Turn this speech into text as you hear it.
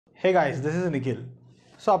Hey guys, this is Nikhil.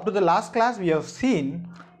 So up to the last class we have seen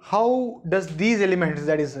how does these elements,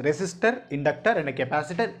 that is resistor, inductor and a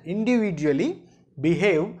capacitor, individually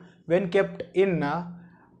behave when kept in a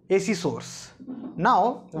AC source.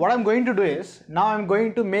 Now what I'm going to do is, now I'm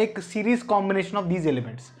going to make a series combination of these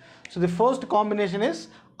elements. So the first combination is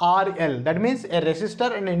RL, that means a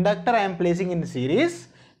resistor and inductor I am placing in series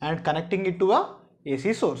and connecting it to a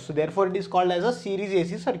AC source. So therefore it is called as a series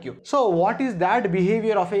AC circuit. So what is that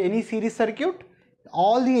behavior of any series circuit?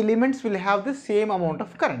 All the elements will have the same amount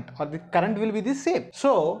of current, or the current will be the same.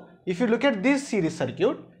 So if you look at this series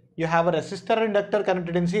circuit, you have a resistor and inductor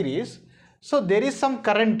connected in series. So there is some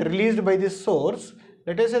current released by this source.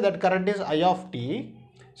 Let us say that current is I of t.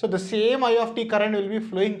 So the same I of t current will be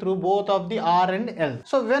flowing through both of the R and L.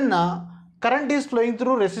 So when current is flowing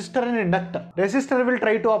through resistor and inductor, resistor will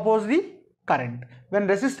try to oppose the current. When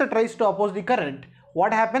resistor tries to oppose the current,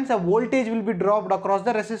 what happens? A voltage will be dropped across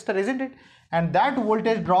the resistor, isn't it? And that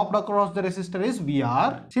voltage dropped across the resistor is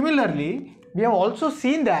VR. Similarly, we have also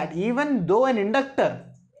seen that even though an inductor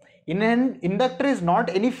is not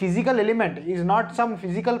any physical element, is not some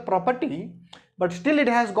physical property, but still it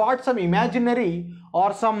has got some imaginary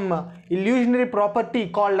or some illusionary property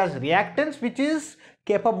called as reactance, which is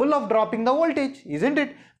capable of dropping the voltage, isn't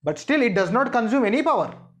it? But still it does not consume any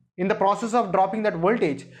power in the process of dropping that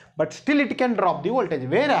voltage, but still it can drop the voltage,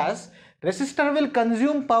 whereas resistor will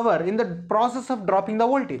consume power in the process of dropping the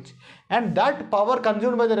voltage, and that power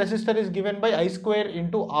consumed by the resistor is given by I square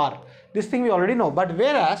into R. This thing we already know. But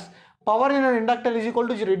whereas power in an inductor is equal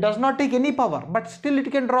to 0, it does not take any power, but still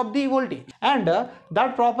it can drop the voltage, and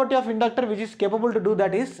that property of inductor which is capable to do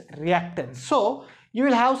that is reactance. So you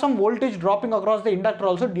will have some voltage dropping across the inductor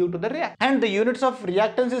also due to the reactance, and the units of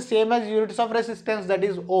reactance is same as units of resistance, that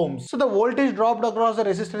is ohms. So the voltage dropped across the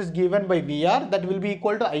resistor is given by VR, that will be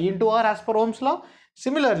equal to I into R as per Ohm's law.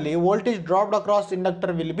 Similarly, voltage dropped across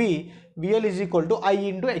inductor will be VL is equal to I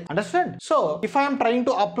into H. Understand? So if I am trying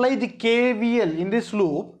to apply the KVL in this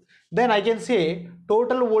loop, then I can say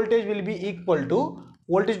total voltage will be equal to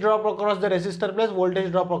voltage drop across the resistor plus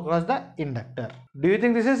voltage drop across the inductor. Do you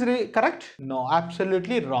think this is correct? No,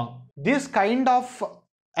 absolutely wrong. This kind of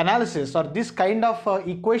analysis or this kind of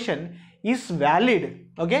equation is valid.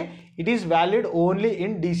 Okay, it is valid only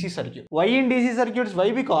in DC circuit. Why in DC circuits?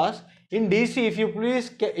 Why? Because in DC, if you place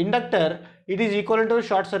inductor, it is equivalent to a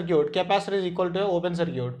short circuit, capacitor is equal to an open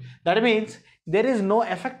circuit. That means there is no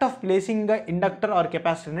effect of placing the inductor or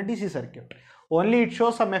capacitor in a DC circuit. Only it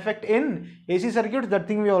shows some effect in AC circuits, that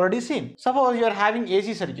thing we already seen. Suppose you are having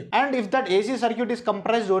AC circuit, and if that AC circuit is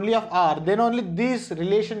comprised only of R, then only this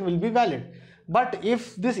relation will be valid. But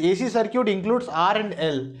if this AC circuit includes R and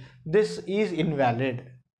L, this is invalid.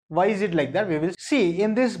 Why is it like that? We will see.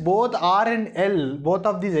 In this both R and L, both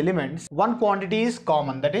of these elements, one quantity is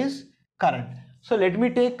common, that is current. So let me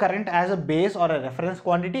take current as a base or a reference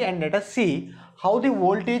quantity, and let us see how the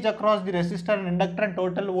voltage across the resistor and inductor and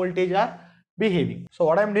total voltage are behaving. So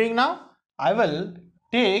what I am doing now, I will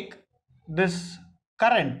take this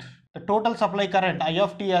current, the total supply current I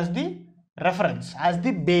of t, as the reference, as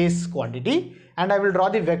the base quantity, and I will draw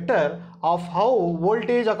the vector of how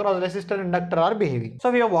voltage across resistor and inductor are behaving.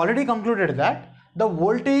 So we have already concluded that the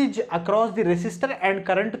voltage across the resistor and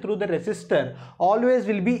current through the resistor always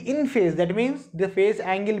will be in phase. That means the phase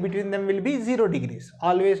angle between them will be 0 degrees,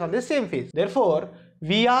 always on the same phase. Therefore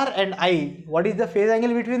VR and I, what is the phase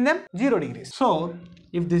angle between them? 0 degrees. So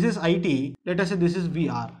if this is IT, let us say this is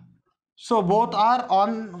VR. So both are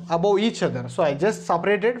on above each other. So I just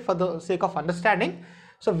separated for the sake of understanding.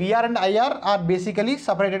 So VR and IR are basically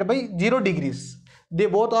separated by 0 degrees. They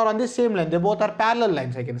both are on the same line. They both are parallel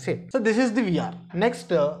lines, I can say. So this is the VR. Next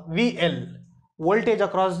VL, voltage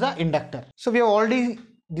across the inductor. So we have already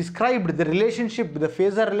described the relationship, the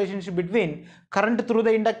phasor relationship between current through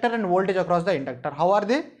the inductor and voltage across the inductor. How are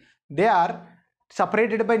they? They are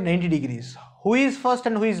separated by 90 degrees. Who is first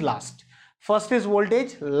and who is last? First is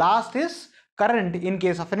voltage, last is current in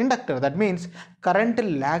case of an inductor. That means current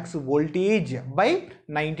lags voltage by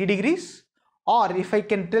 90 degrees. Or if I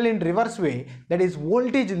can tell in reverse way, that is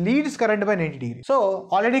voltage leads current by 90 degrees. So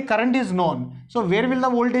already current is known. So where will the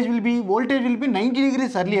voltage will be? Voltage will be 90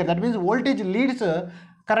 degrees earlier. That means voltage leads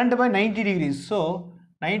current by 90 degrees. So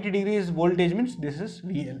 90 degrees voltage means this is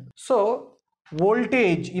VL. So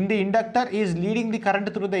voltage in the inductor is leading the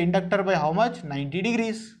current through the inductor by how much? 90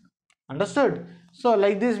 degrees. Understood? So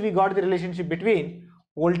like this we got the relationship between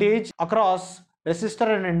voltage across resistor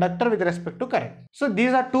and inductor with respect to current. So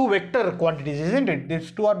these are two vector quantities, isn't it? These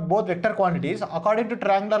two are both vector quantities. According to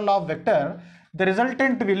triangular law of vector, the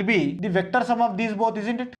resultant will be the vector sum of these both,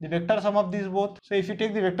 isn't it? The vector sum of these both. So if you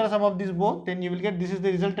take the vector sum of these both, then you will get this is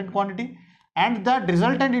the resultant quantity, and that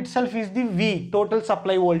resultant itself is the V, total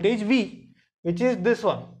supply voltage V, which is this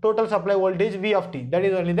one, total supply voltage V of t. That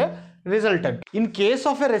is only the resultant. In case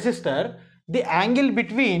of a resistor, the angle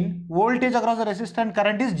between voltage across the resistor and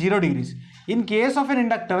current is 0 degrees. In case of an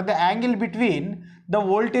inductor, the angle between the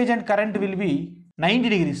voltage and current will be 90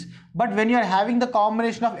 degrees. But when you are having the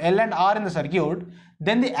combination of L and R in the circuit,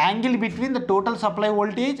 then the angle between the total supply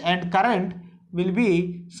voltage and current will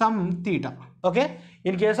be some theta. Okay.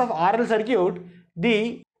 In case of RL circuit,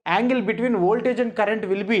 the angle between voltage and current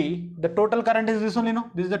will be, the total current is this one, you know,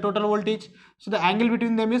 this is the total voltage. So the angle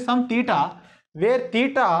between them is some theta, where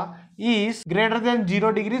theta is greater than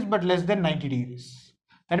 0 degrees but less than 90 degrees.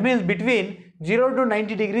 That means between 0 to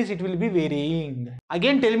 90 degrees it will be varying.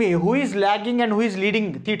 Again tell me, who is lagging and who is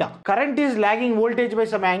leading? Theta. Current is lagging voltage by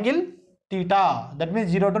some angle theta, that means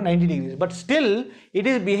 0 to 90 degrees, but still it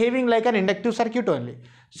is behaving like an inductive circuit only.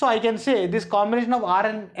 So I can say this combination of R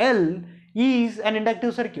and L is an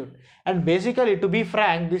inductive circuit, and basically, to be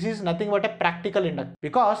frank, this is nothing but a practical inductor,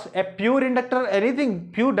 because a pure inductor, anything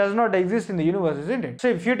pure does not exist in the universe, isn't it? So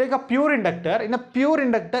if you take a pure inductor, in a pure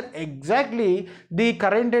inductor exactly the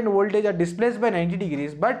current and voltage are displaced by 90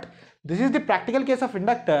 degrees, but this is the practical case of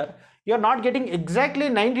inductor. You are not getting exactly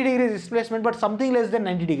 90 degrees displacement but something less than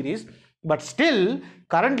 90 degrees, but still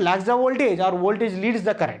current lags the voltage or voltage leads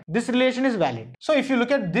the current. This relation is valid. So if you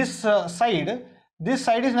look at this side, this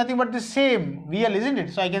side is nothing but the same VL, isn't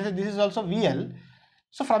it? So I can say this is also VL.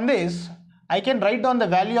 So from this I can write down the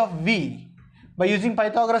value of V by using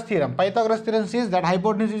Pythagoras theorem. Pythagoras theorem says that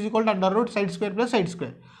hypotenuse is equal to under root side square plus side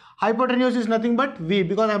square. Hypotenuse is nothing but V,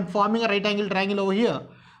 because I am forming a right angle triangle over here.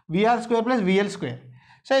 VR square plus VL square.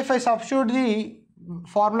 So if I substitute the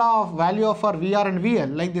formula of value of for VR and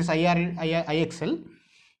VL like this IR and IXL,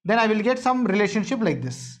 then I will get some relationship like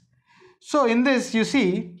this. So in this you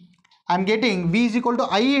see I am getting V is equal to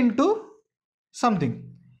I into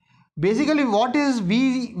something. Basically what is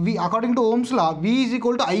V according to Ohm's law, V is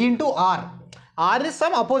equal to I into R. R is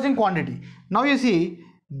some opposing quantity. Now you see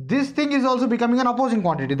this thing is also becoming an opposing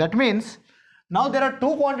quantity. That means now there are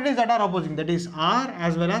two quantities that are opposing, that is R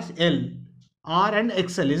as well as L. R and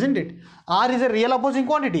XL, isn't it? R is a real opposing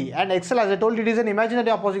quantity and XL, as I told you, it is an imaginary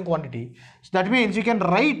opposing quantity. So that means you can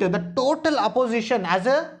write the total opposition as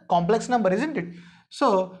a complex number, isn't it?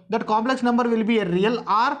 So that complex number will be a real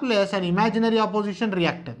R plus an imaginary opposition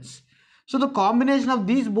reactance. So the combination of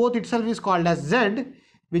these both itself is called as Z,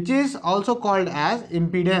 which is also called as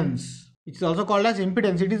impedance. It is also called as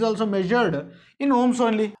impedance. It is also measured in ohms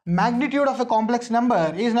only. Magnitude of a complex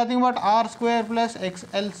number is nothing but R square plus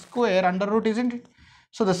XL square under root, isn't it?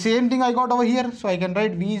 So the same thing I got over here. So I can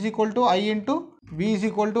write V is equal to I into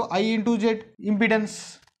Z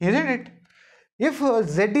impedance, isn't it? If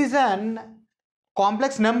Z is an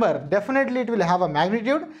complex number, definitely it will have a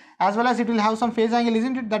magnitude as well as it will have some phase angle,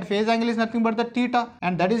 isn't it? That phase angle is nothing but the theta,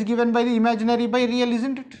 and that is given by the imaginary by real,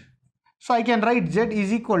 isn't it? So I can write Z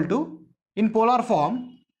is equal to, in polar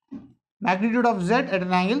form, magnitude of Z at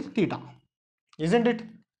an angle theta, isn't it?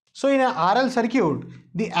 So in a RL circuit,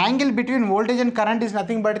 the angle between voltage and current is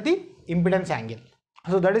nothing but the impedance angle.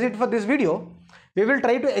 So that is it for this video. We will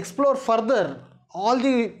try to explore further all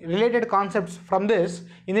the related concepts from this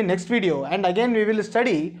in the next video, and again we will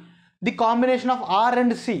study the combination of R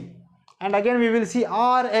and C, and again we will see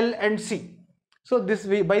R, L and C. So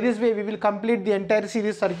by this way we will complete the entire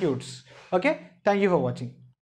series circuits. Okay, thank you for watching.